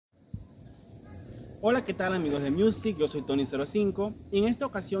Hola, ¿qué tal amigos de Music? Yo soy Tony05 y en esta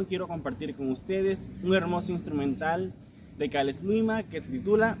ocasión quiero compartir con ustedes un hermoso instrumental de Louima que se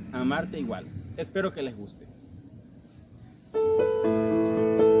titula Amarte Igual. Espero que les guste.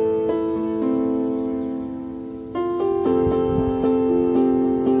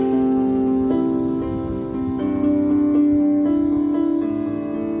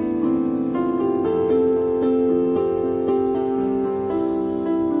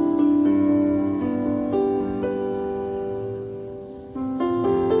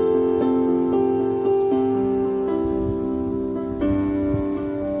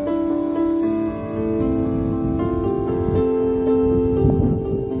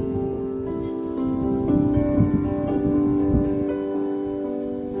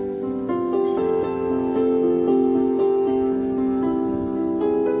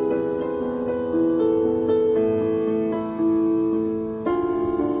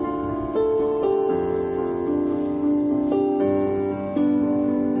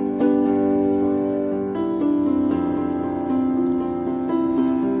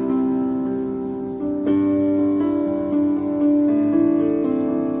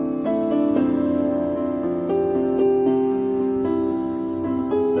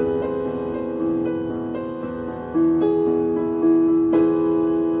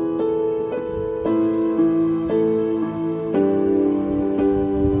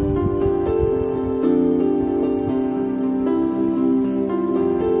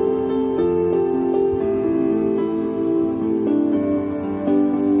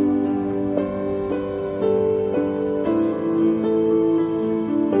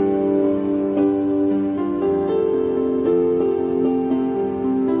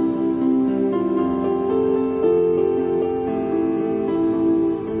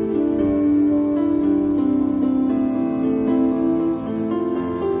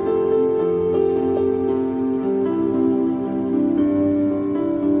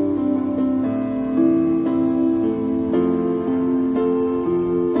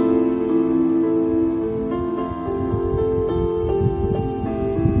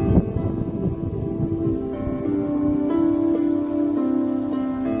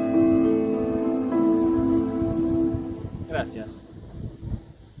 Gracias.